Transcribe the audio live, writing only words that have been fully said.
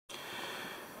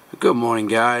Good morning,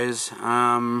 guys.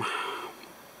 You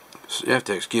have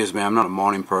to excuse me, I'm not a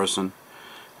morning person,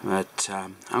 but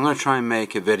I'm going to try and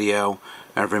make a video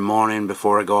every morning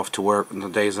before I go off to work on the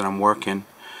days that I'm working.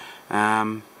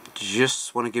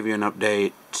 Just want to give you an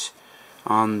update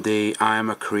on the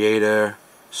IAmACreator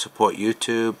support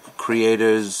YouTube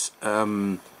creators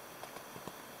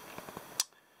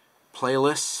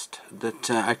playlist that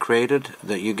I created,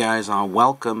 that you guys are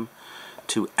welcome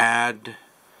to add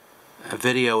a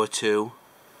video or two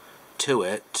to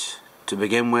it to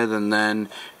begin with, and then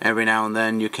every now and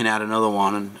then you can add another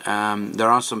one. There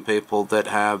are some people that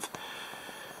have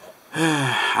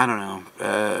I don't know,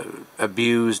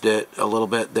 abused it a little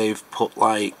bit. They've put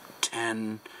like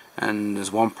 10, and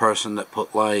there's one person that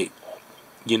put like,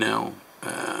 you know,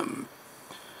 I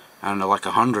don't know, like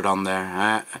 100 on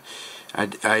there.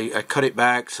 I cut it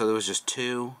back so there was just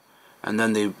 2, and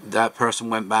then that person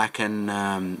went back and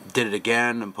did it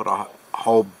again and put a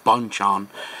whole bunch on.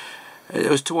 It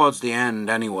was towards the end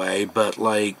anyway, but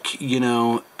like, you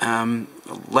know,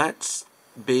 let's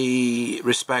be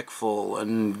respectful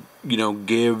and, you know,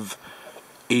 give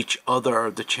each other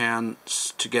the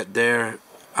chance to get their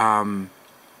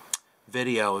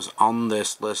videos on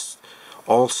this list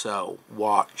also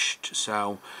watched.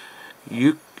 So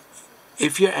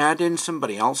if you're adding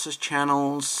somebody else's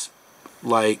channels,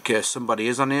 like somebody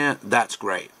is on it, that's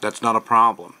great. That's not a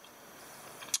problem,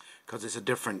 because it's a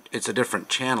different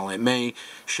channel. It may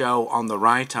show on the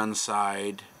right hand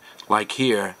side, like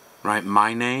here, right,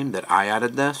 my name, that I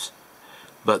added this,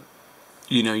 but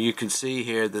you know, you can see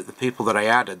here that the people that I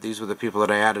added, these were the people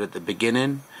that I added at the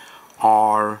beginning,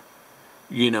 are,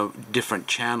 you know, different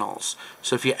channels.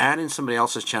 So if you're adding somebody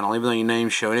else's channel, even though your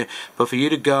name's showing it, but for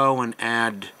you to go and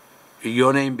add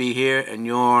your name be here and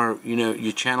your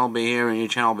channel be here and your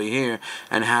channel be here,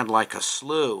 and had like a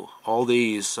slew all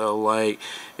these, so like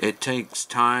it takes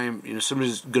time. You know,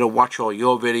 somebody's gonna watch all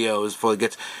your videos before it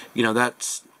gets, you know,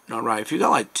 that's not right. If you got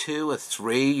like 2 or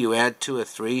 3, you add 2 or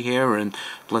 3 here, and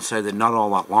let's say they're not all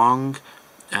that long,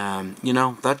 you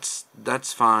know, that's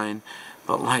fine.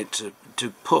 But like to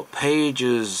put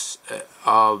pages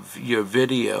of your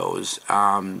videos,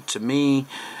 to me,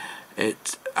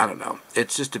 I don't know,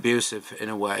 it's just abusive in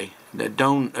a way.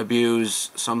 Don't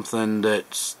abuse something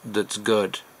that's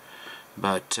good.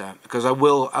 But because I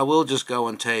will just go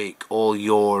and take all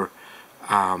your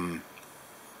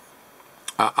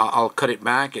I'll cut it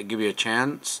back and give you a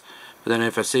chance, but then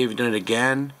if I see you've done it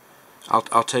again,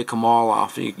 I'll take them all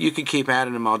off. You can keep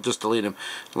adding them, I'll just delete them.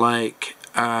 Like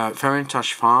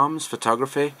Farintosh Farms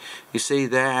Photography, you see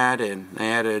they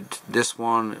added this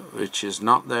one, which is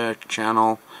not their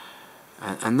channel.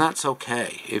 And that's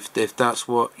okay if that's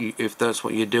what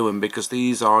you're doing, because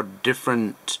these are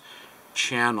different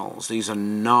channels. These are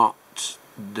not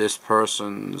this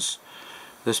person's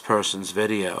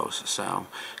videos. So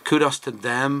kudos to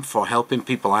them for helping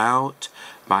people out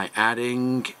by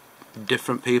adding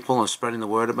different people and spreading the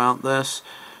word about this.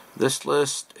 This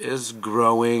list is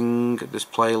growing. This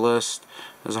playlist,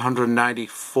 there's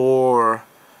 194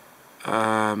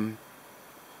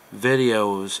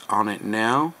 videos on it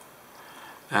now.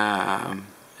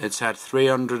 It's had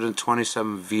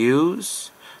 327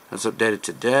 views. That's updated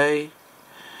today.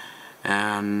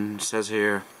 And it says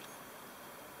here,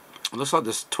 it looks like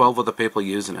there's 12 other people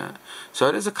using it. So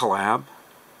it is a collab,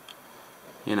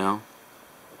 you know.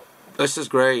 This is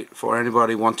great for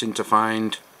anybody wanting to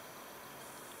find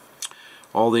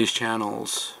all these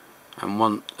channels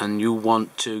and you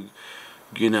want to,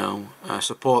 you know,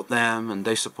 support them and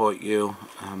they support you.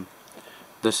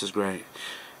 This is great.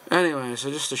 Anyway, so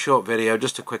just a short video,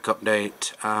 just a quick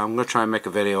update. I'm going to try and make a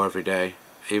video every day,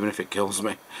 even if it kills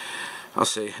me. I'll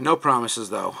see. No promises,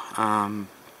 though. I've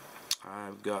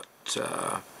got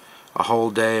a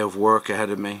whole day of work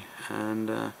ahead of me,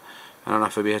 and I don't know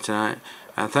if I'll be here tonight.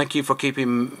 Thank you for keep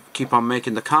on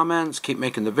making the comments, keep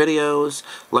making the videos.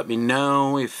 Let me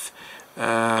know if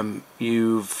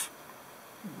you've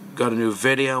got a new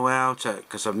video out,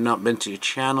 because I've not been to your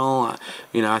channel.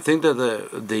 You know, I think that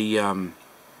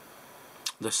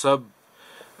the sub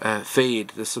feed,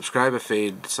 the subscriber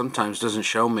feed, sometimes doesn't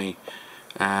show me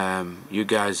you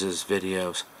guys'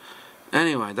 videos.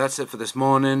 Anyway, that's it for this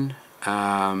morning.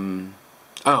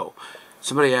 Oh,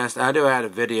 somebody asked, how do I add a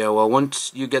video? Well,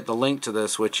 once you get the link to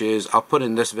this, which is, I'll put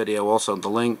in this video also the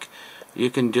link,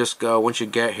 you can just go, once you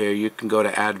get here, you can go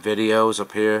to add videos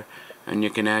up here, and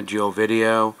you can add your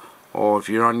video. Or if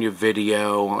you're on your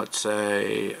video, let's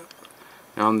say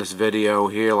on this video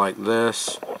here like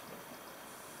this,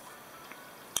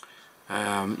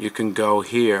 you can go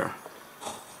here,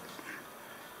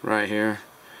 right here,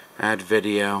 add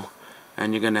video,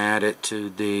 and you're going to add it to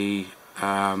the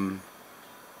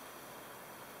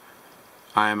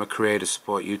IAmACreator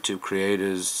support YouTube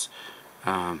creators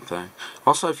thing.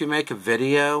 Also, if you make a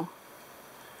video,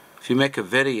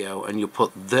 and you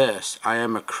put this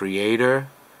IAmACreator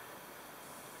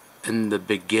in the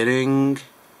beginning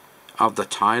of the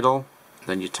title,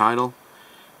 then your title,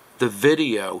 the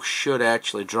video should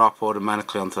actually drop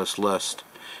automatically onto this list.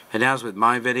 It has with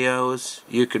my videos.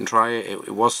 You can try it.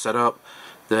 It was set up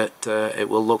that it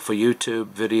will look for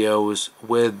YouTube videos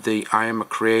with the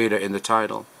IAmACreator in the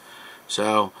title.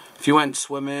 So if you went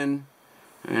swimming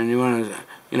and you want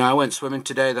to, I went swimming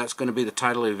today, that's going to be the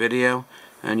title of the video,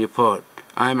 and you put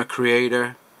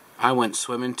IAmACreator, I went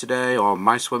swimming today, or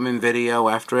my swimming video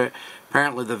after it,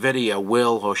 apparently the video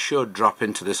will or should drop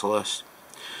into this list.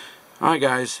 Alright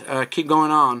guys, keep going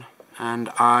on, and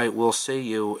I will see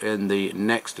you in the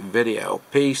next video.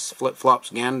 Peace,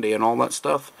 flip-flops, Gandhi, and all that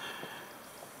stuff.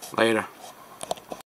 Later.